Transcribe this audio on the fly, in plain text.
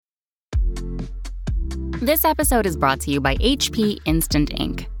This episode is brought to you by HP Instant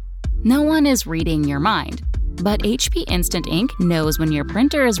Ink. No one is reading your mind, but HP Instant Ink knows when your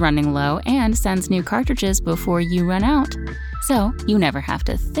printer is running low and sends new cartridges before you run out. So you never have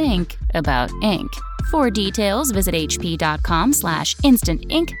to think about ink. For details, visit hp.com/instant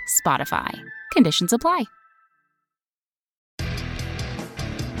ink Spotify. Conditions apply.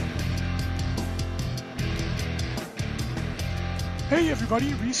 Hey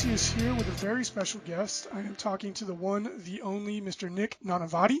everybody, Reese is here with a very special guest. I am talking to the one, the only Mr. Nick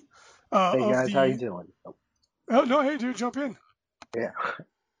Nanavati. Hey guys, how you doing? Oh no, hey dude, jump in. Yeah.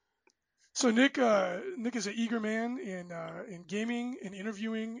 So Nick is an eager man in gaming, in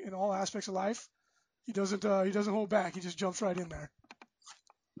interviewing, in all aspects of life. He doesn't hold back. He just jumps right in there.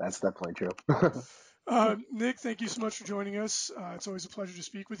 That's definitely true. Nick, thank you so much for joining us. It's always a pleasure to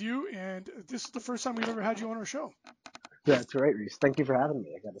speak with you, and this is the first time we've ever had you on our show. Yeah, that's right, Reese. Thank you for having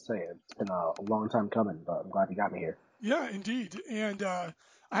me. I got to say, it's been a long time coming, but I'm glad you got me here. Yeah, indeed. And I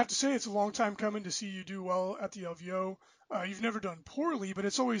have to say, it's a long time coming to see you do well at the LVO. You've never done poorly, but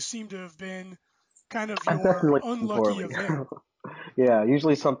it's always seemed to have been kind of I've your definitely done unlucky poorly. event. Yeah,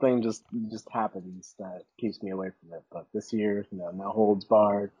 usually something just happens that keeps me away from it. But this year, no holds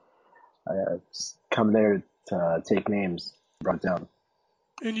barred. I just come there to take names, brought it down.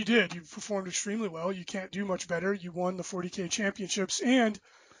 And you did. You performed extremely well. You can't do much better. You won the 40K championships, and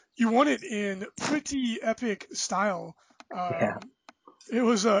you won it in pretty epic style. Yeah. It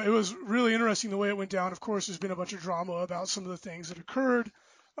was really interesting the way it went down. Of course, there's been a bunch of drama about some of the things that occurred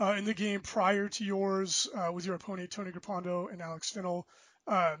in the game prior to yours with your opponent Tony Grappando and Alex Finnell.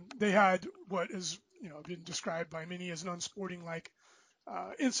 They had what is been described by many as an unsporting-like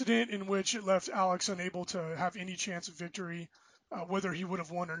incident in which it left Alex unable to have any chance of victory. Whether he would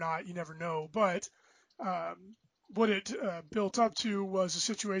have won or not, you never know. But what it built up to was a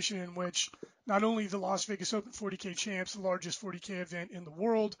situation in which not only the Las Vegas Open 40K Champs, the largest 40K event in the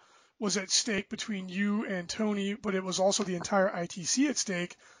world, was at stake between you and Tony, but it was also the entire ITC at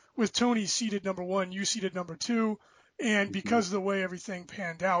stake, with Tony seeded number one, you seeded number two, and because of the way everything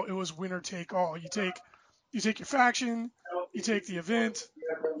panned out, it was winner take all. You take your faction, you take the event,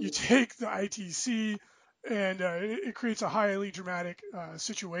 you take the ITC, and it creates a highly dramatic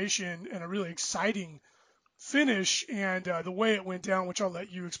situation and a really exciting finish. And the way it went down, which I'll let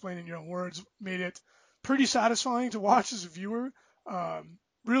you explain in your own words, made it pretty satisfying to watch as a viewer.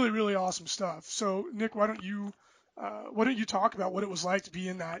 Really, really awesome stuff. So, Nick, why don't you talk about what it was like to be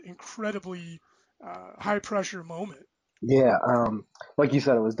in that incredibly high pressure moment? Yeah, like you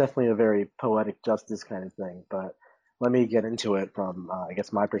said, it was definitely a very poetic justice kind of thing, but let me get into it from, I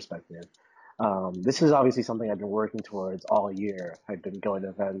guess, my perspective. This is obviously something I've been working towards all year. I've been going to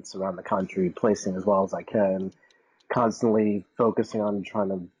events around the country, placing as well as I can, constantly focusing on trying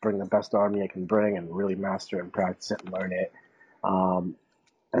to bring the best army I can bring and really master it and practice it and learn it. Um,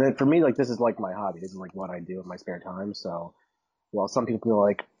 and then for me, like, this is like my hobby. This is like what I do in my spare time. So, well, some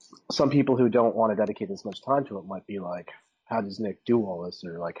people who don't want to dedicate this much time to it might be like, how does Nick do all this?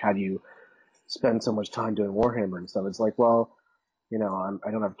 Or like, how do you spend so much time doing Warhammer and stuff? It's like, well, I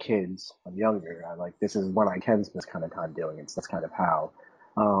don't have kids. I'm younger. This is when I can spend this kind of time doing it. So that's kind of how.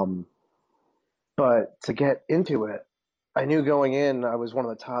 Um, but to get into it, I knew going in I was one of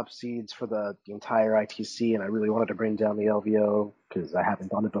the top seeds for the entire ITC, and I really wanted to bring down the LVO because I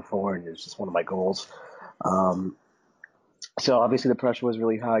haven't done it before, and it's just one of my goals. Um, so obviously the pressure was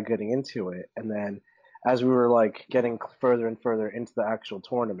really high getting into it, and then as we were like getting further and further into the actual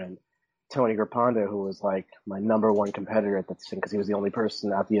tournament, Tony Grappando, who was like my number one competitor at the thing, because he was the only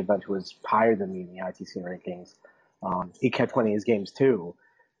person at the event who was higher than me in the ITC rankings, he kept winning his games too.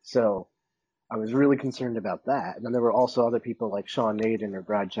 So I was really concerned about that. And then there were also other people like Sean Naden or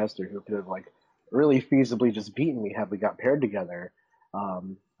Brad Chester who could have like really feasibly just beaten me had we got paired together,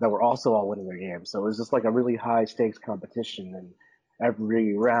 that were also all winning their games. So it was just like a really high stakes competition. And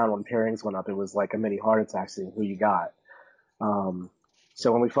every round when pairings went up, it was like a mini heart attack seeing who you got.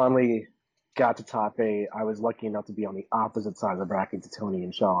 So when we finally got to top eight, I was lucky enough to be on the opposite side of the bracket to Tony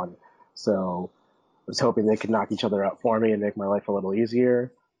and Sean. So I was hoping they could knock each other out for me and make my life a little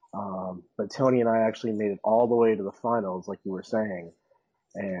easier. But Tony and I actually made it all the way to the finals, like you were saying,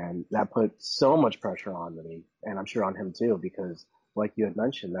 and that put so much pressure on me, and I'm sure on him too, because like you had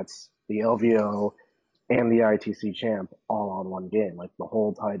mentioned, that's the LVO and the ITC champ all on one game, like the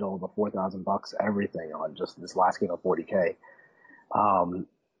whole title, the $4,000, everything on just this last game of 40K.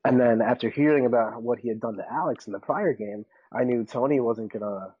 And then after hearing about what he had done to Alex in the prior game, I knew Tony he wasn't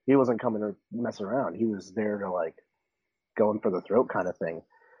coming to mess around. He was there to like going for the throat kind of thing.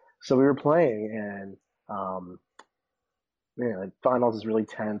 So we were playing, and Yeah, like finals is really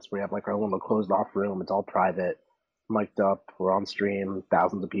tense. We have like our little closed off room. It's all private, mic'd up. We're on stream,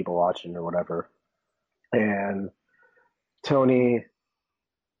 thousands of people watching or whatever. And Tony,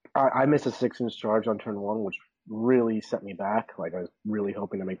 I missed a 6-inch charge on turn one, which really set me back. Like I was really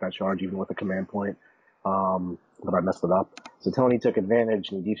hoping to make that charge even with a command point, but I messed it up. So Tony took advantage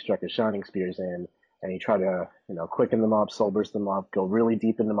and he deep struck his Shining Spears in, and he tried to quicken them up, soul burst them up, go really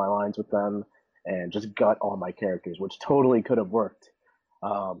deep into my lines with them, and just gut all my characters, which totally could have worked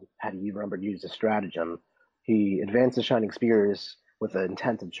had he remembered to use a stratagem. He advanced the Shining Spears with the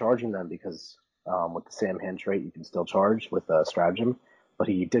intent of charging them because with the Sam Hand trait you can still charge with a stratagem, but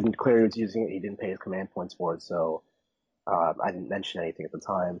he didn't declare he was using it. He didn't pay his command points for it, so I didn't mention anything at the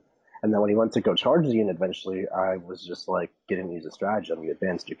time. And then when he went to go charge the unit eventually, I was just like, get him to use a stratagem. You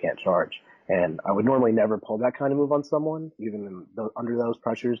advanced, you can't charge. And I would normally never pull that kind of move on someone, even under those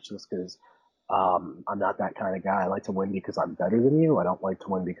pressures, just because I'm not that kind of guy. I like to win because I'm better than you. I don't like to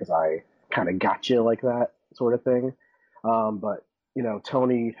win because I kind of got you like that sort of thing. But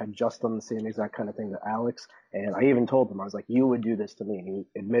Tony had just done the same exact kind of thing to Alex, and I even told him, I was like, you would do this to me. And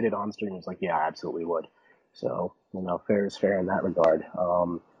he admitted on stream, he was like, yeah, I absolutely would. So, fair is fair in that regard.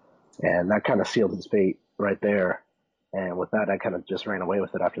 And that kind of sealed his fate right there. And with that, I kind of just ran away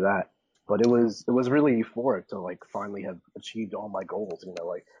with it after that. But it was really euphoric to like finally have achieved all my goals.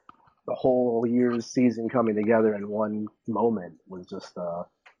 Like the whole year's season coming together in one moment was just,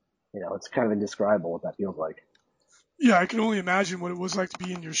 it's kind of indescribable what that feels like. Yeah, I can only imagine what it was like to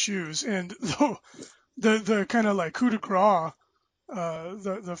be in your shoes. And the kind of like coup de grace,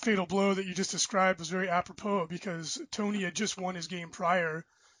 the fatal blow that you just described was very apropos because Tony had just won his game prior,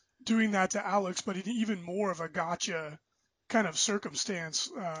 doing that to Alex, but in even more of a gotcha kind of circumstance.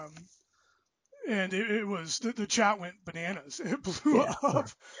 And it was the chat went bananas. It blew Yeah, up,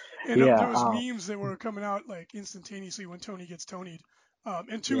 and yeah, there was memes that were coming out like instantaneously when Tony gets Tony'd.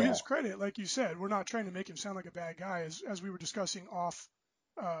 And to yeah, his credit, like you said, we're not trying to make him sound like a bad guy. As we were discussing uh,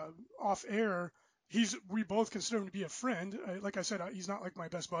 off air, we both consider him to be a friend. Like I said, he's not like my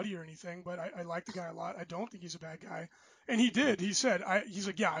best buddy or anything, but I like the guy a lot. I don't think he's a bad guy. And he did. He said, he's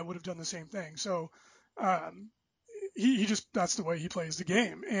like, yeah, I would have done the same thing. So um, he just that's the way he plays the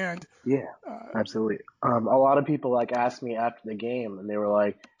game. And yeah, uh, absolutely. A lot of people like asked me after the game, and they were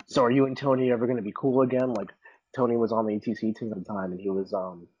like, "So are you and Tony ever going to be cool again?" Like Tony was on the ETC team at the time, and he was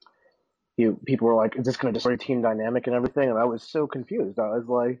people were like, "Is this going to destroy team dynamic and everything?" And I was so confused. I was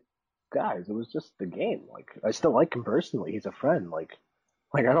like, "Guys, it was just the game. Like, I still like him personally. He's a friend. Like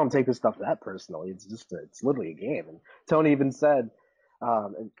I don't take this stuff that personally. It's literally a game." And Tony even said,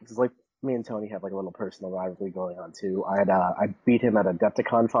 it's like me and Tony have like a little personal rivalry going on too. I beat him at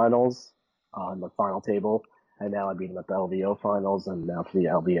Adepticon finals on the final table, and now I beat him at the LVO finals, and now for the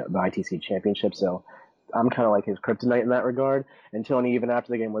ITC championship. So I'm kind of like his kryptonite in that regard. And Tony, even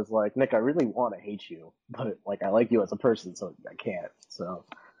after the game, was like, "Nick, I really want to hate you, but like I like you as a person, so I can't." So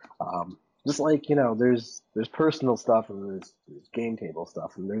um, just like there's personal stuff and there's game table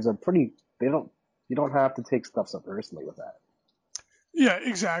stuff, and there's a pretty they don't you don't have to take stuff so personally with that. Yeah,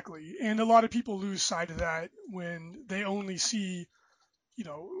 exactly. And a lot of people lose sight of that when they only see, you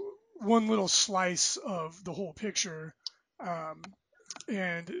know, one little slice of the whole picture. Um,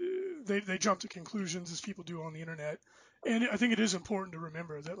 and they jump to conclusions as people do on the internet. And I think it is important to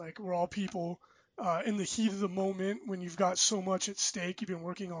remember that, like, we're all people in the heat of the moment when you've got so much at stake. You've been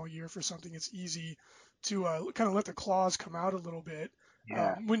working all year for something. It's easy to kind of let the claws come out a little bit.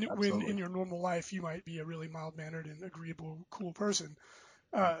 Yeah, When in absolutely. your normal life you might be a really mild mannered and agreeable, cool person,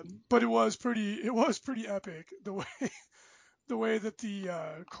 but it was pretty epic the way the way that the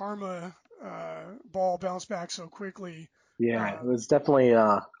karma ball bounced back so quickly. Yeah, it Um, was definitely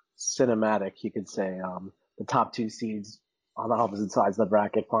cinematic, you could say. The top two seeds on the opposite sides of the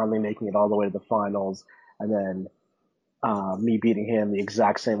bracket finally making it all the way to the finals, and then me beating him the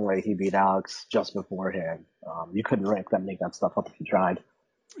exact same way he beat Alex just beforehand. You couldn't make that stuff up if you tried.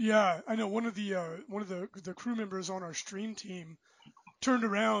 yeah, I know one of the crew members on our stream team turned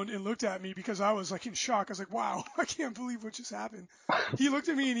around and looked at me because I was like in shock. I was like, "Wow, I can't believe what just happened." He looked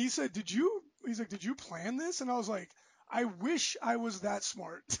at me and he said, "Did you?" He's like, "Did you plan this?" And I was like, "I wish I was that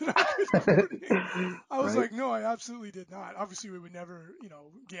smart that I could coordinate." I was Right? like, "No, I absolutely did not. Obviously, we would never,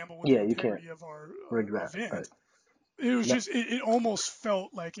 gamble with the Yeah, you can't integrity of our regret, but event. It was no, just it almost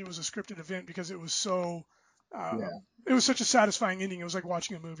felt like it was a scripted event because it was so yeah, it was such a satisfying ending. It was like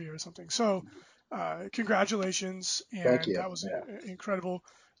watching a movie or something. So congratulations, thank and you. that was Yeah. incredible.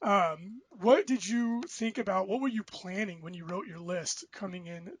 What did you think about? What were you planning when you wrote your list coming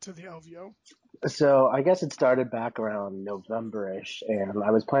in to the LVO? So I guess it started back around November-ish, and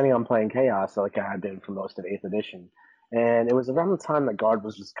I was planning on playing Chaos like I had been for most of 8th edition. And it was around the time that Guard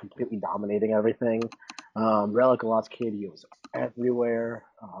was just completely dominating everything. Relic of Lost Katie was everywhere.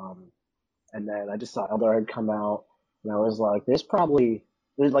 And then I just saw Eldar had come out, and I was like,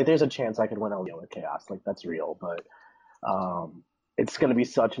 there's a chance I could win LVO with Chaos. Like, that's real, but it's going to be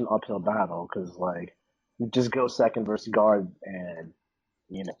such an uphill battle because, like, you just go second versus Guard, and,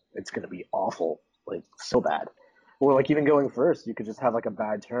 it's going to be awful. Like, so bad. Or, like, even going first, you could just have, like, a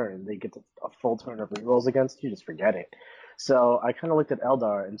bad turn, and they get a full turn of rerolls against you, just forget it. So I kind of looked at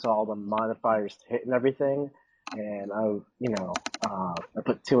Eldar and saw all the modifiers to hit and everything, and I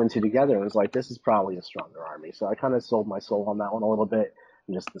put two and two together. It was like, this is probably a stronger army. So I kind of sold my soul on that one a little bit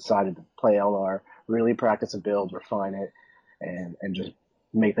and just decided to play Eldar, really practice a build, refine it, and just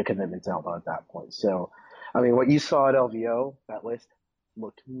make the commitment to Eldar at that point. So, I mean, what you saw at LVO, that list,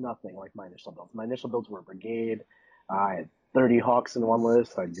 looked nothing like my initial builds. My initial builds were Brigade. I had 30 Hawks in one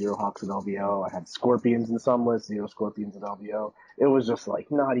list. I had 0 Hawks in LVO. I had Scorpions in some lists, 0 Scorpions in LVO. It was just like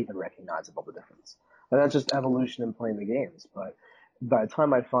not even recognizable, the difference. And that's just evolution in playing the games. But by the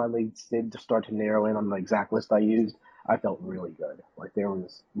time I finally did start to narrow in on the exact list I used, I felt really good. Like there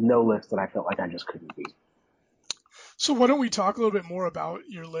was no list that I felt like I just couldn't beat. So why don't we talk a little bit more about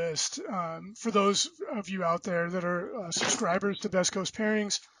your list? For those of you out there that are subscribers to Best Coast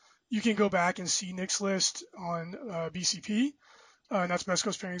Pairings, you can go back and see Nick's list on BCP, and that's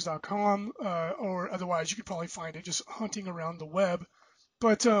bestcoastpairings.com, or otherwise you could probably find it just hunting around the web.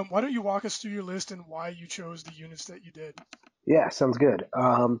 But why don't you walk us through your list and why you chose the units that you did? Yeah, sounds good.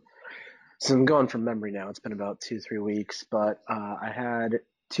 So I'm going from memory now. It's been about 2-3 weeks, but I had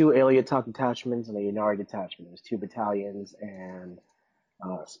 2 Aeliatok detachments and a Ynnari detachment. It was 2 battalions and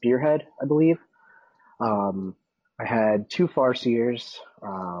Spearhead, I believe. I had 2 Farseers,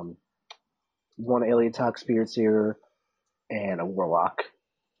 1 Aeliatok Spirit Seer, and a Warlock.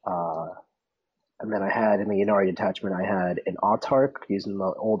 And then I had, in the Ynnari detachment, I had an Autarch using the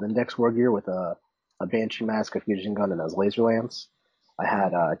old Index War gear with a Banshee Mask, a Fusion Gun, and those Laser Lance. I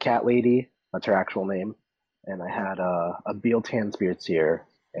had a Cat Lady, that's her actual name, and I had a Bealtan Spirit Seer.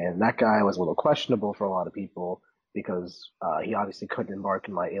 And that guy was a little questionable for a lot of people because he obviously couldn't embark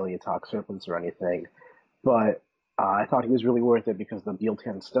in my Aeliatok Serpents or anything. But I thought he was really worth it because the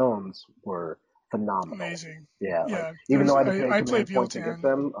Bealtan Stones were phenomenal. Amazing. Yeah, like, even though I had to pay command points to get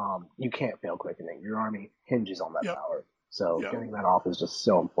them, you can't fail quickening. Your army hinges on that power. So getting that off is just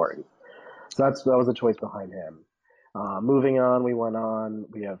so important. So that was the choice behind him. Moving on,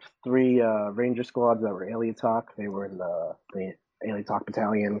 we have 3 Ranger squads that were Aeliatok. They were in the Aeliatok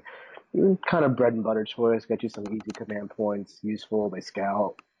battalion. Kind of bread and butter choice. Get you some easy command points. Useful. They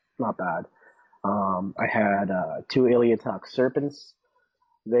scout. Not bad. I had 2 Aeliatok Serpents.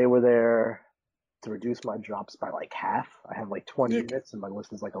 They were there to reduce my drops by like half. I have like 20 units and my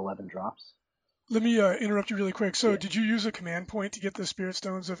list is like 11 drops. Let me interrupt you really quick. So did you use a command point to get the Spirit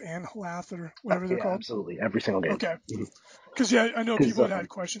Stones of Anhalath or whatever they're called? Absolutely. Every single game. Okay. Because, I know people had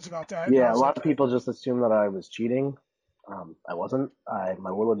questions about that. Yeah, a lot of people just assume that I was cheating. I wasn't.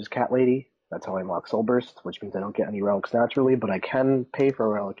 My Warlord is Cat Lady. That's how I unlock Soul Burst, which means I don't get any relics naturally, but I can pay for a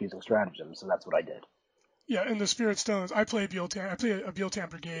relic using stratagems, so that's what I did. Yeah, and the Spirit Stones, I play a Bealtan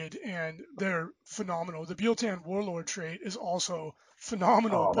Brigade, and they're phenomenal. The Bealtan Warlord trait is also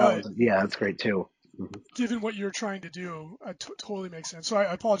phenomenal, that's great too. Given what you're trying to do, it totally makes sense. So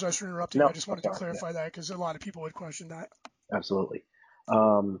I apologize for interrupting. I just wanted to clarify that because a lot of people would question that. Absolutely.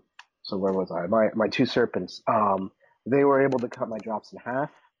 So where was I? My 2 Serpents. They were able to cut my drops in half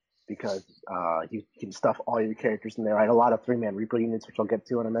because you can stuff all your characters in there. I had a lot of 3-man Reaper units, which I'll get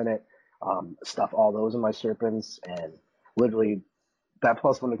to in a minute. Stuff all those in my Serpents, and literally that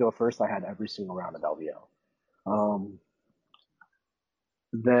 +1 to go first, I had every single round of LVO.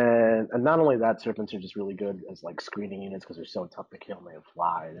 And not only that, Serpents are just really good as like screening units because they're so tough to kill and they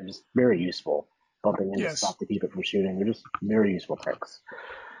fly. They're just very useful. Bumping into stuff to keep it from shooting. They're just very useful tanks.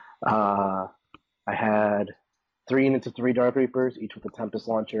 I had 3 units of 3 Dark Reapers, each with a Tempest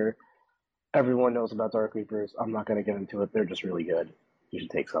Launcher. Everyone knows about Dark Reapers. I'm not going to get into it. They're just really good. You should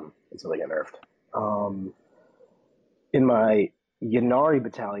take some until they get nerfed. In my Ynnari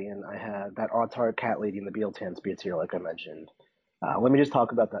battalion, I had that Autarch Cat Lady and the Bealtan Spirit Seer, like I mentioned. Let me just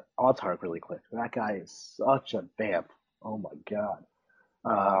talk about that Autarch really quick. That guy is such a vamp. Oh my god.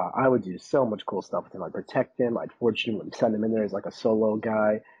 I would do so much cool stuff with him. I'd protect him, I'd fortune him, send him in there as like a solo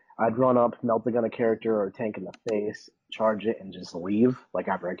guy. I'd run up, melt the gun a character or a tank in the face, charge it, and just leave. Like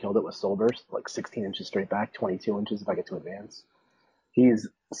after I killed it with Soul Burst, like 16 inches straight back, 22 inches if I get to advance. He's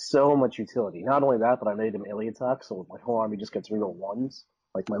so much utility. Not only that, but I made him Aeliatok, so my whole army just gets reroll 1s.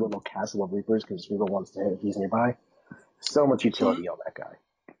 Like my little castle of Reapers can just reroll 1s to hit if he's nearby. So much utility on that guy.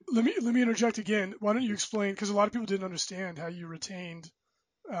 let me interject again. Why don't you explain? Because a lot of people didn't understand how you retained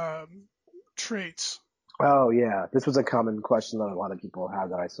traits. Oh yeah, this was a common question that a lot of people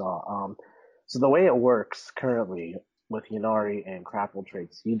had that I saw. So the way it works currently with Yanari and Craftworld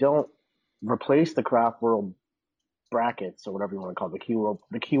traits, you don't replace the Craftworld brackets or whatever you want to call it,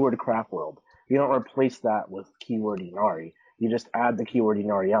 the keyword Craftworld. You don't replace that with keyword Yanari. You just add the keyword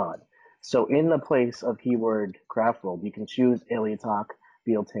Yanari on. So in the place of keyword Craftworld, you can choose Aliatok,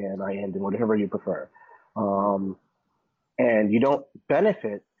 Bealtan, Iandin, whatever you prefer. Um, and you don't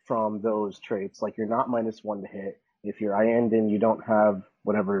benefit from those traits. Like you're not -1 to hit. If you're Iandin, you don't have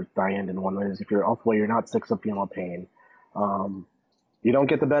whatever the Iandin one is. If you're Elfway, you're not 6 of Feel Pain. Um, you don't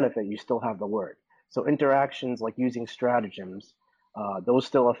get the benefit. You still have the word. So interactions like using stratagems, those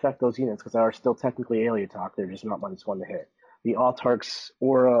still affect those units because they are still technically Aliatok. They're just not -1 to hit. The Autark's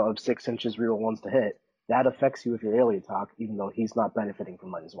aura of 6 inches reroll ones to hit, that affects you if you're Aliatok, even though he's not benefiting from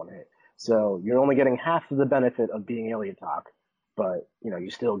 -1 hit. So you're only getting half of the benefit of being Aliatok, but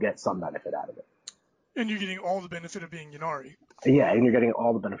you still get some benefit out of it. And you're getting all the benefit of being Yanari. Yeah, and you're getting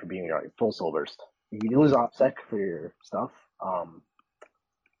all the benefit of being Yanari, full soul burst. You lose OPSEC for your stuff,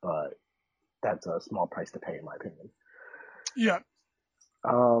 but that's a small price to pay in my opinion. Yeah.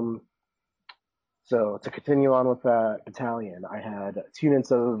 So to continue on with that battalion, I had 2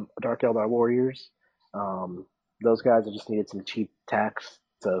 units of Dark Eldar Warriors. Those guys, I just needed some cheap tax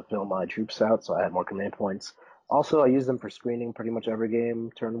to fill my troops out, so I had more command points. Also, I used them for screening pretty much every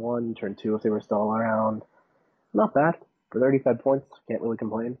game. Turn 1, turn 2 if they were still around. Not bad. For 35 points, can't really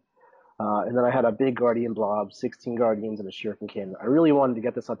complain. And then I had a big Guardian blob, 16 Guardians, and a Shuriken cannon. I really wanted to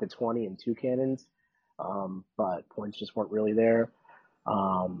get this up to 20 and 2 cannons, but points just weren't really there.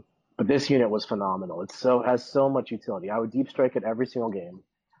 But this unit was phenomenal. It has so much utility. I would deep strike it every single game,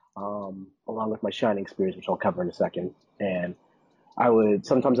 along with my Shining Spears, which I'll cover in a second. And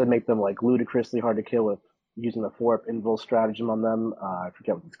sometimes I'd make them like ludicrously hard to kill with using the 4-up invul stratagem on them. I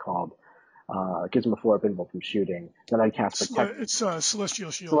forget what it's called. It gives them a 4-up invul from shooting. Then I'd cast Protect. It's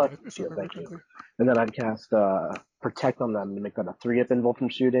Celestial Shield, Celestial if I Shield, remember thank you. correctly. And then I'd cast Protect on them to make that a 3-up invul from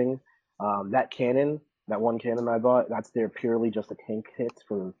shooting. That cannon, that one cannon I bought, that's there purely just a tank hit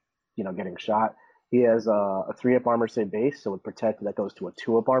for getting shot. He has a 3-up armor save base, so with Protect that goes to a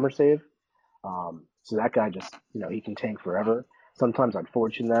 2-up armor save. So that guy just he can tank forever. Sometimes I'd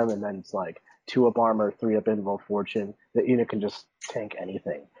fortune them, and then it's like 2-up armor, 3-up invul, fortune. The unit can just tank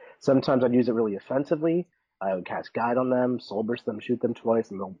anything. Sometimes I'd use it really offensively. I would cast Guide on them, Soul Burst them, shoot them twice,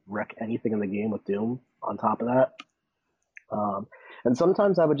 and they'll wreck anything in the game with Doom on top of that. And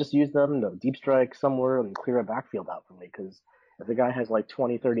sometimes I would just use them to deep strike somewhere and clear a backfield out for me, because if the guy has like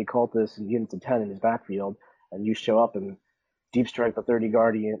 20, 30 cultists and units of 10 in his backfield, and you show up and deep strike the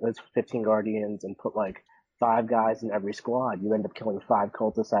 15 Guardians, and put like 5 guys in every squad, you end up killing 5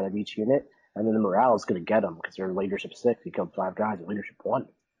 cultists out of each unit, and then the morale is going to get them because they're leadership 6. You killed 5 guys in leadership 1.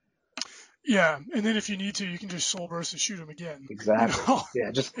 Yeah, and then if you need to, you can just Soul Burst and shoot them again. Exactly.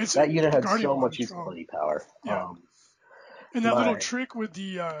 Yeah, that unit had Guardian so much strong. utility power. Yeah. And that little trick with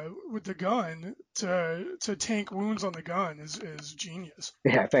the gun to tank wounds on the gun is genius.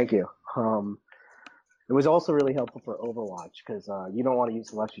 Yeah, thank you. It was also really helpful for Overwatch because you don't want to use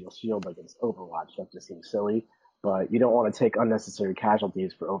Celestial Shield against Overwatch. That just seems silly. But you don't want to take unnecessary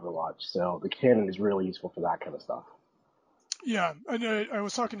casualties for Overwatch. So the cannon is really useful for that kind of stuff. Yeah, I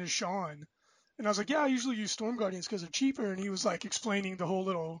was talking to Sean, and I was like, yeah, I usually use Storm Guardians because they're cheaper, and he was like explaining the whole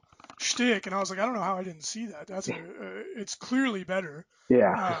little shtick, and I was like, I don't know how I didn't see that. It's clearly better.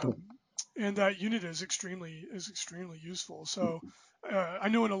 Yeah. And that unit is extremely useful. So I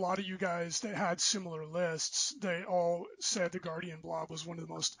know in a lot of you guys that had similar lists, they all said the Guardian Blob was one of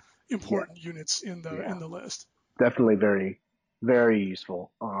the most important units in the list. Definitely very, very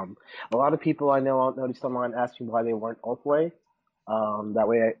useful. A lot of people I know noticed online asking why they weren't Ulthway. That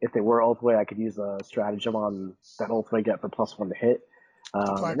way, if they were Ulthway, I could use a stratagem on that Ulthway get for +1 to hit.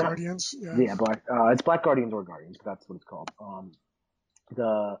 Black Guardians? Yeah, Black. It's Black Guardians or Guardians, but that's what it's called.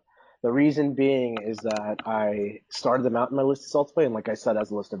 The reason being is that I started them out in my list as Ulthway, and like I said, as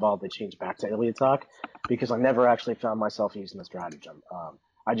the list evolved, they changed back to Aliatok, because I never actually found myself using the stratagem.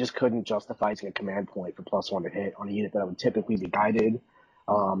 I just couldn't justify using a command point for +1 to hit on a unit that would typically be guided,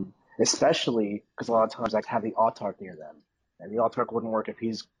 especially because a lot of times I have the Autark near them, and the Autark wouldn't work if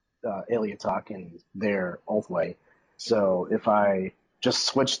he's Aliatok in their Ulthway. So if I just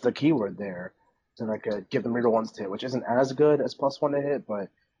switched the keyword there, then I could give them reroll 1s to hit, which isn't as good as +1 to hit, but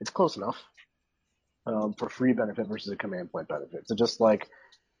it's close enough for free benefit versus a command point benefit. So just like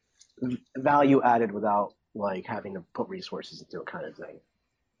value added without like having to put resources into it kind of thing.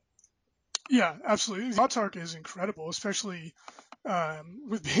 Yeah, absolutely. The Autark is incredible, especially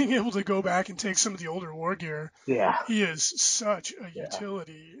with being able to go back and take some of the older war gear. Yeah, He is such a yeah,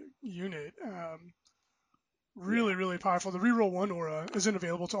 utility unit. yeah. Really, really powerful. The reroll one aura isn't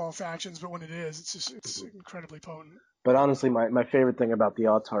available to all factions, but when it is, it's Mhm. incredibly potent. But honestly, my favorite thing about the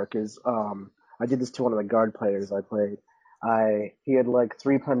Autark is I did this to one of the guard players I played. He had like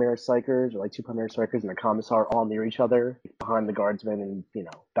three Primaris Psykers or like two Primaris Psykers and a Commissar all near each other behind the guardsmen and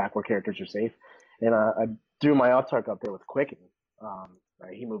back where characters are safe. And I threw my Autark up there with Quicken.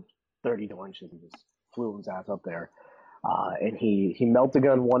 Right, he moved 32 inches and just flew his ass up there. And he melted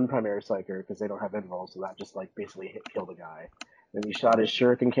gun one Primaris Psyker because they don't have invuln, so that just like basically killed a guy. Then he shot his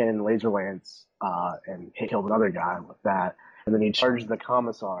Shuriken Cannon Laser Lance and killed another guy with that. And then he charged the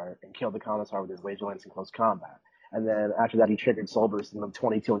Commissar and killed the Commissar with his Laser Lance in close combat. And then after that, he triggered Soul Burst and moved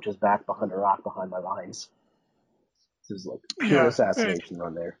 22 inches back behind a rock behind my lines. This is like pure Yeah, assassination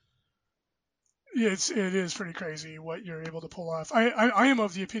run there. it is pretty crazy what you're able to pull off. I am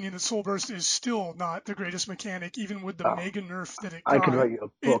of the opinion that Soul Burst is still not the greatest mechanic, even with the Oh, mega nerf that it I could got. write you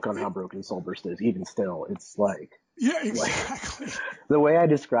a book on how broken Soul Burst is. Even still, it's Yeah, like exactly. the way I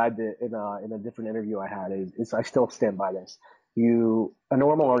described it in a different interview I had is I still stand by this. A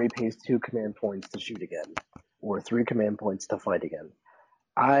normal army pays 2 command points to shoot again, or 3 command points to fight again.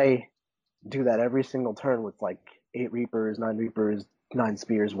 I do that every single turn with like 8 Reapers, 9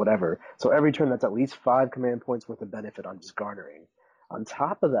 Spears, whatever. So every turn that's at least 5 command points worth of benefit I'm just garnering. On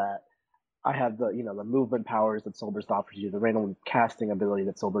top of that, I have the movement powers that Soul Burst offers you, the random casting ability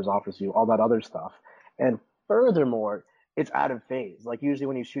that Soul Burst offers you, all that other stuff. And furthermore, it's out of phase. Like usually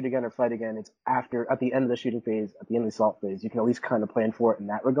when you shoot again or fight again, it's at the end of the shooting phase, at the end of the assault phase. You can at least kind of plan for it in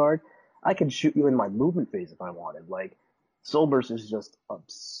that regard. I could shoot you in my movement phase if I wanted. Like Soul Burst is just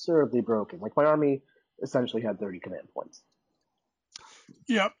absurdly broken. Like my army essentially had 30 command points.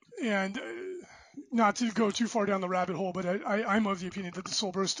 Yep, and not to go too far down the rabbit hole, but I'm of the opinion that the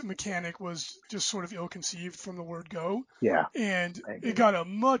Soul Burst mechanic was just sort of ill-conceived from the word go, Yeah, and I it agree. got a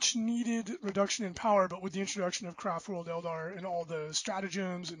much-needed reduction in power, but with the introduction of Craft World Eldar and all the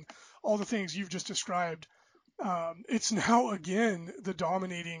stratagems and all the things you've just described, it's now again the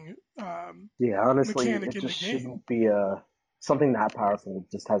dominating Yeah, honestly, mechanic it in the just game. shouldn't be something that powerful.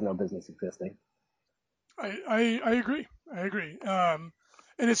 It just has no business existing. I agree. I agree.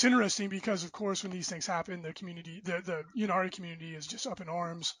 And it's interesting because, of course, when these things happen, the community, the Ynnari community is just up in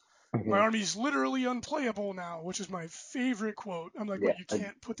arms. My Hmm. army's literally unplayable now, which is my favorite quote. I'm like, Yeah, what? You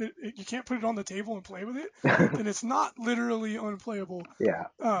can't put it on the table and play with it? Then it's not literally unplayable. yeah,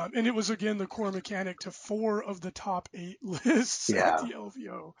 And it was again the core mechanic to 4 of the top 8 lists at yeah. the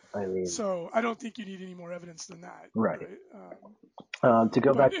LVO. I mean, So I don't think you need any more evidence than that, right. right? To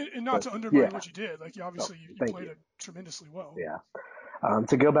go But back, and not but to undermine yeah. what you did, like you Oh, obviously you thank played you. it tremendously well. Yeah.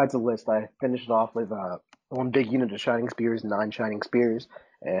 To go back to the list, I finished it off with one big unit of Shining Spears, 9 Shining Spears,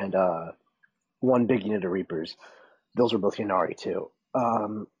 and one big unit of Reapers. Those were both Ynnari too.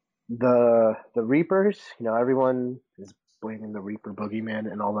 The Reapers, everyone is blaming the Reaper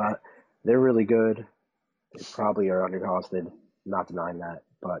Boogeyman and all that. They're really good. They probably are undercosted, not denying that,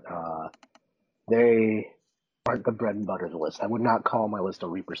 but they aren't the bread and butter of the list. I would not call my list a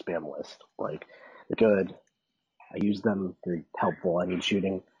Reaper spam list. Like, they're good. I use them. They're helpful. I need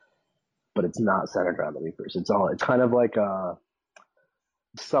shooting, but it's not centered around the Reapers. It's kind of like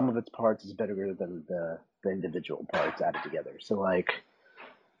some of its parts is better than the individual parts added together. So like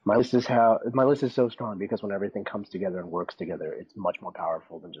my list is so strong because when everything comes together and works together, it's much more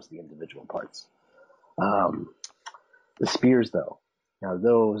powerful than just the individual parts. Um, the spears, though, now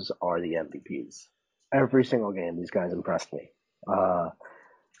those are the MVPs. Every single game, these guys impressed me.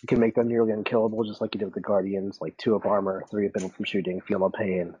 You can make them nearly unkillable, just like you did with the Guardians, like 2 up armor, 3 up in from shooting, feel no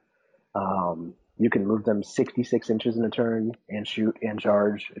pain. You can move them 66 inches in a turn and shoot and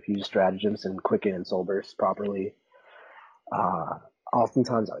charge if you use stratagems and quicken and soul burst properly. Uh,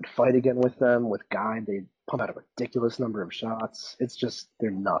 Oftentimes I would fight again with them. With Guide, they pump out a ridiculous number of shots. It's just, they're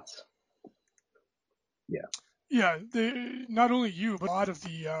nuts. Yeah. Yeah, not only you, but a lot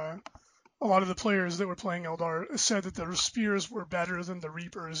of the players that were playing Eldar said that the spears were better than the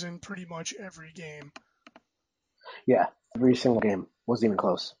Reapers in pretty much every game. Yeah. Every single game wasn't even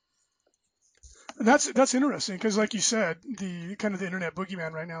close. And that's interesting because, like you said, the kind of the internet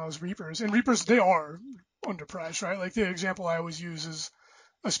boogeyman right now is Reapers, and Reapers they are underpriced, right? Like the example I always use is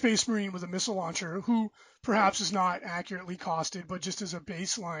a Space Marine with a missile launcher who perhaps is not accurately costed, but just as a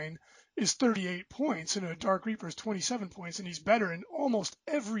baseline is 38 points, and a Dark Reaper is 27 points, and he's better in almost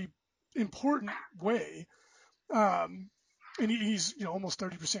every important way. Um, and he's almost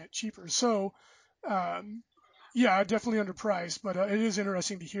 30% cheaper. So um, yeah, definitely underpriced, but it is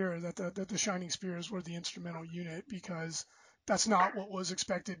interesting to hear that the Shining Spears were the instrumental unit because that's not what was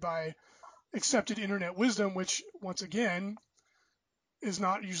expected by accepted internet wisdom, which once again is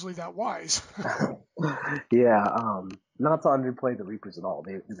not usually that wise. Yeah, not to underplay the Reapers at all.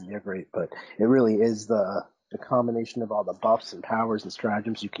 They're great, but it really is the combination of all the buffs and powers and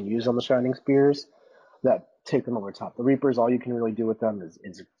stratagems you can use on the Shining Spears that take them over top. The Reapers, all you can really do with them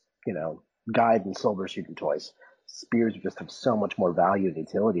is guide and silver shooting toys. Spears just have so much more value and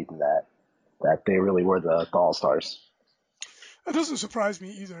utility than that they really were the all stars. That doesn't surprise me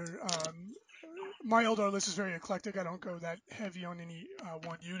either. My Eldar list is very eclectic. I don't go that heavy on any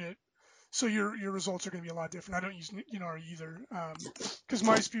one unit. So your results are going to be a lot different. I don't use Ynnari either, because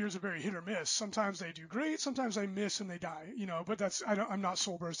my spears are very hit or miss. Sometimes they do great, sometimes I miss and they die. But I'm not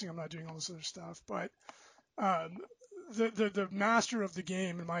soul bursting. I'm not doing all this other stuff. But the master of the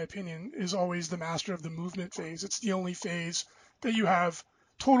game, in my opinion, is always the master of the movement phase. It's the only phase that you have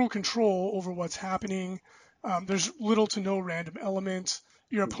total control over what's happening. There's little to no random element.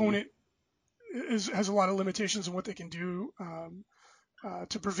 Your opponent has a lot of limitations on what they can do.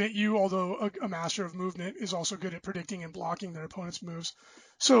 To prevent you, although a master of movement is also good at predicting and blocking their opponent's moves.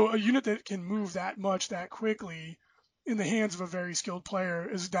 So a unit that can move that much that quickly in the hands of a very skilled player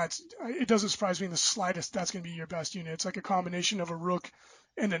it doesn't surprise me in the slightest that's going to be your best unit. It's like a combination of a rook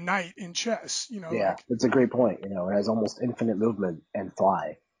and a knight in chess. Yeah, it's a great point. It has almost infinite movement and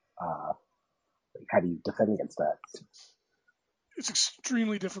fly. How do you defend against that? It's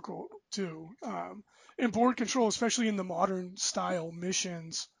extremely difficult too. And board control, especially in the modern style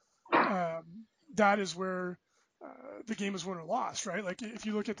missions, that is where the game is won or lost, right? Like if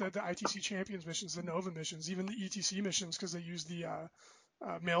you look at the ITC Champions missions, the Nova missions, even the ETC missions, because they use the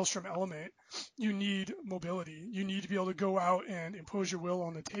Maelstrom element, you need mobility. You need to be able to go out and impose your will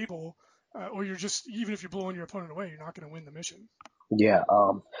on the table, or even if you're blowing your opponent away, you're not going to win the mission. Yeah,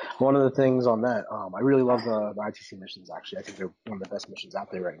 one of the things on that, I really love the ITC missions, actually. I think they're one of the best missions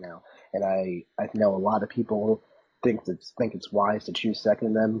out there right now. And I know a lot of people think it's wise to choose second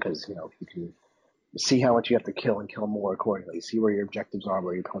in them because, you can see how much you have to kill and kill more accordingly. See where your objectives are,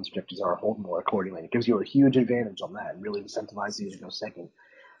 where your opponent's objectives are, hold more accordingly. It gives you a huge advantage on that and really incentivizes you to go second.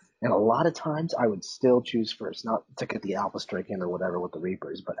 And a lot of times I would still choose first, not to get the alpha strike in or whatever with the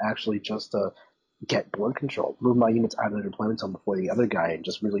Reapers, but actually just to get board control, move my units out of their deployment zone before the other guy and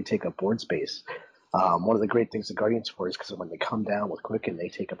just really take up board space. One of the great things the Guardians for is because when they come down with Quicken, they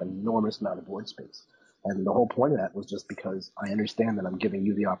take up an enormous amount of board space. And the whole point of that was just because I understand that I'm giving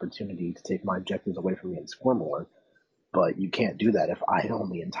you the opportunity to take my objectives away from me and score more, but you can't do that if I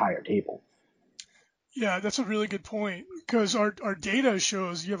own the entire table. Yeah, that's a really good point because our data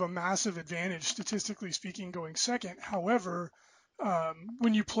shows you have a massive advantage, statistically speaking, going second. However,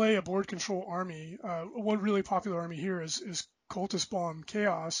 when you play a board control army, one really popular army here is Cultist Bomb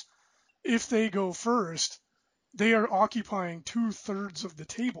Chaos. If they go first, they are occupying 2/3 of the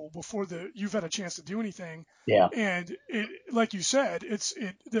table before you've had a chance to do anything. Yeah. And like you said,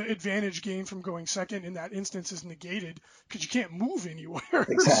 the advantage gained from going second in that instance is negated because you can't move anywhere.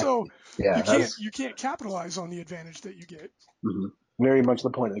 Exactly. So yeah, you can't capitalize on the advantage that you get. Mm-hmm. Very much the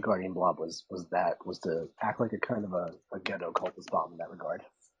point of the Guardian Blob was to act like a kind of a ghetto cultist bomb in that regard.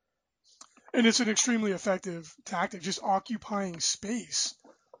 And it's an extremely effective tactic. Just occupying space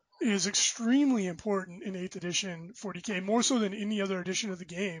is extremely important in 8th edition 40k, more so than any other edition of the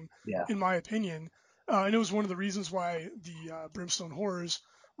game, in my opinion. And it was one of the reasons why the Brimstone Horrors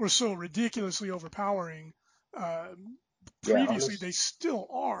were so ridiculously overpowering. Previously, they still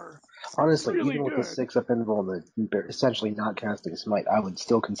are. Honestly, really even with the 6-up invul and essentially not casting Smite, I would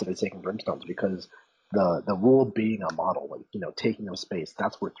still consider taking Brimstones because the rule being a model, taking up space,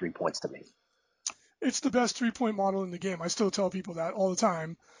 that's worth 3 points to me. It's the best 3-point model in the game. I still tell people that all the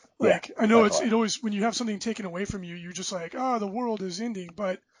time. I know it always, when you have something taken away from you, you're just like, the world is ending.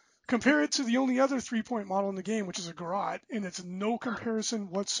 But compare it to the only other 3-point model in the game, which is a Garrote, and it's no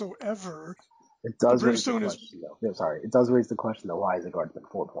comparison whatsoever. It does raise the question, though. No, sorry. It does raise the question, though, why is the Guardsman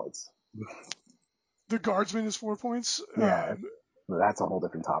 4 points? The Guardsman is 4 points? Yeah, that's a whole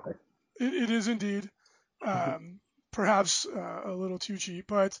different topic. It is indeed. Perhaps a little too cheap,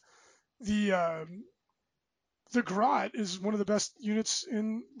 but the Garrote is one of the best units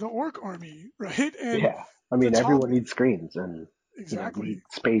in the Orc army, right? And yeah, I mean, everyone needs screens, and exactly need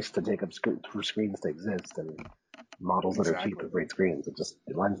space to take up for screens to exist, and models that are cheap with great screens.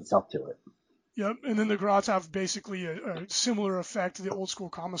 It lends itself to it. Yep, and then the Garrotes have basically a similar effect to the old school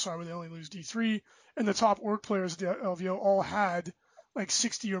Commissar where they only lose D3, and the top Orc players of the LVO all had like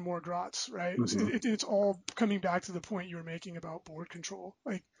 60 or more Garrotes, right? Mm-hmm. It's all coming back to the point you were making about board control.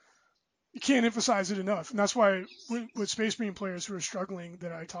 Like, you can't emphasize it enough, and that's why with Space Marine players who are struggling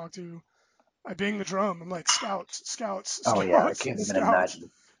that I talk to, I bang the drum. I'm like, scouts, scouts, Oh yeah, I scouts, can't even scouts.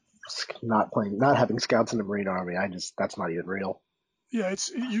 imagine not having scouts in the Marine Army. That's not even real. Yeah, it's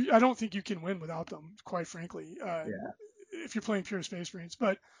you. I don't think you can win without them, quite frankly. Yeah. If you're playing pure Space Marines.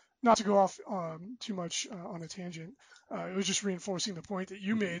 But not to go off too much on a tangent, it was just reinforcing the point that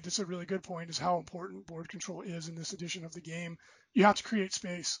you made. That's a really good point, is how important board control is in this edition of the game. You have to create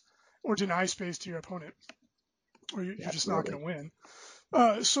space or deny space to your opponent, or you're just not going Absolutely.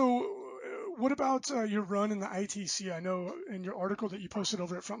 to win. What about your run in the ITC? I know in your article that you posted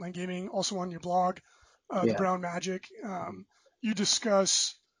over at Frontline Gaming, also on your blog, The Yeah. Brown Magic, you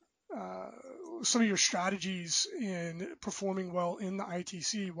discuss uh, some of your strategies in performing well in the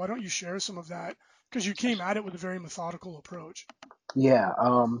ITC. Why don't you share some of that? Because you came at it with a very methodical approach. Yeah.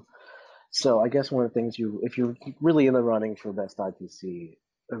 So I guess one of the things if you're really in the running for best ITC,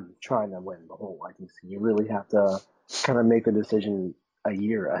 trying to win the whole ITC, you really have to kind of make the decision a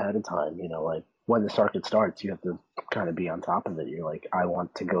year ahead of time. Like when the circuit starts, you have to kind of be on top of it. You're like, I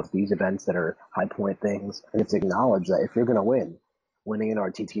want to go to these events that are high point things, and it's acknowledged that if you're going to win, winning an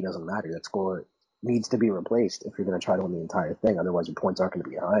RTT doesn't matter. That score needs to be replaced if you're going to try to win the entire thing. Otherwise, your points aren't going to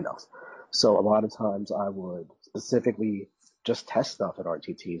be high enough. So a lot of times I would specifically just test stuff at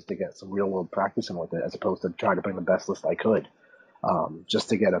RTTs to get some real world practice in with it, as opposed to trying to bring the best list I could, just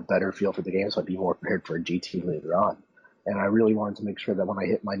to get a better feel for the game, so I'd be more prepared for a GT later on. And I really wanted to make sure that when I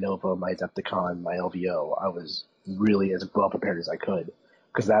hit my Nova, my Adepticon, my LVO, I was really as well prepared as I could,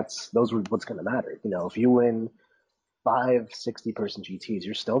 because those were what's going to matter. If you win 5 60-person GTs,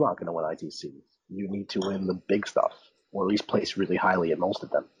 you're still not going to win ITCs. You need to win the big stuff, or at least place really highly at most of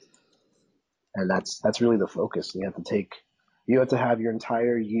them. And that's really the focus. You have to have your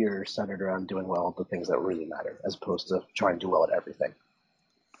entire year centered around doing well at the things that really matter, as opposed to trying to do well at everything.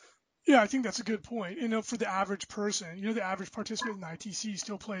 Yeah, I think that's a good point. For the average person, the average participant in the ITC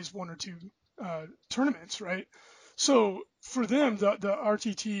still plays one or two tournaments, right? So for them, the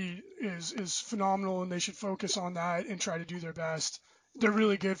RTT is phenomenal, and they should focus on that and try to do their best. They're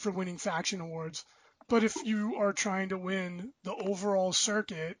really good for winning faction awards. But if you are trying to win the overall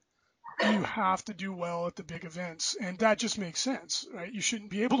circuit, you have to do well at the big events, and that just makes sense, right? You shouldn't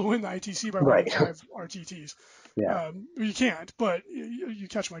be able to win the ITC by winning Right. 5 RTTs. Yeah. You can't, but you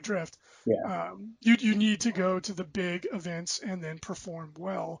catch my drift. Yeah. You need to go to the big events and then perform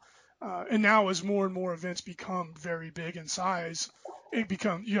well. And now, as more and more events become very big in size,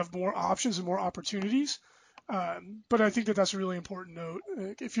 you have more options and more opportunities. But I think that's a really important note.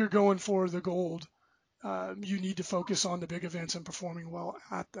 If you're going for the gold, you need to focus on the big events and performing well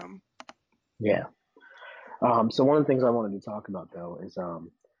at them. Yeah. So one of the things I wanted to talk about, though, is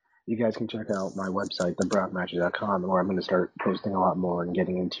you guys can check out my website, thebrownmagic.com, where I'm going to start posting a lot more and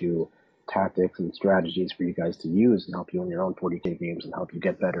getting into tactics and strategies for you guys to use and help you in your own 40K games and help you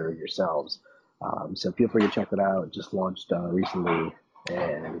get better yourselves. So feel free to check that out. It just launched recently,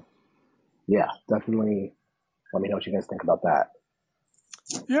 and yeah, definitely let me know what you guys think about that.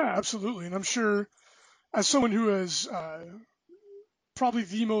 Yeah, absolutely. And I'm sure, as someone who is probably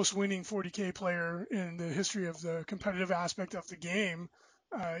the most winning 40K player in the history of the competitive aspect of the game,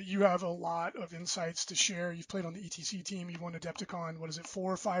 you have a lot of insights to share. You've played on the ETC team. You've won Adepticon,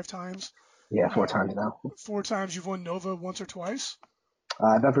 4 or 5 times? Yeah, 4 times now. 4 times. You've won Nova once or twice?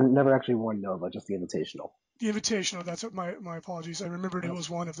 I've never actually won Nova, just the Invitational. The Invitational, that's what my apologies. I remembered it was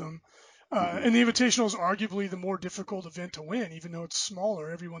one of them. And the Invitational is arguably the more difficult event to win, even though it's smaller.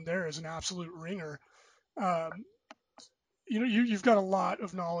 Everyone there is an absolute ringer. You've got a lot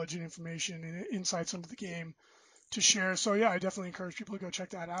of knowledge and information and insights into the game to share. So yeah, I definitely encourage people to go check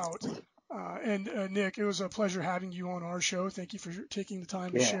that out. And Nick, it was a pleasure having you on our show. Thank you for taking the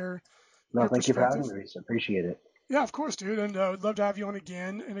time to share No, your thank you for having perspective. me, Reese. I appreciate it. Yeah, of course, dude. And I'd love to have you on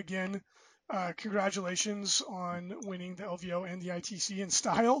again and again. Congratulations on winning the LVO and the ITC in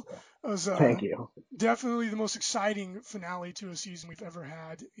style. It was Thank you. definitely the most exciting finale to a season we've ever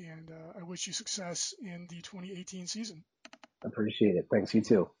had. And I wish you success in the 2018 season. Appreciate it. Thanks, you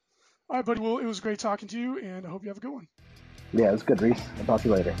too. All right, buddy. Well, it was great talking to you, and I hope you have a good one. Yeah, it was good, Reese. I'll talk to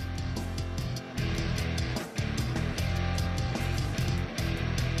you later.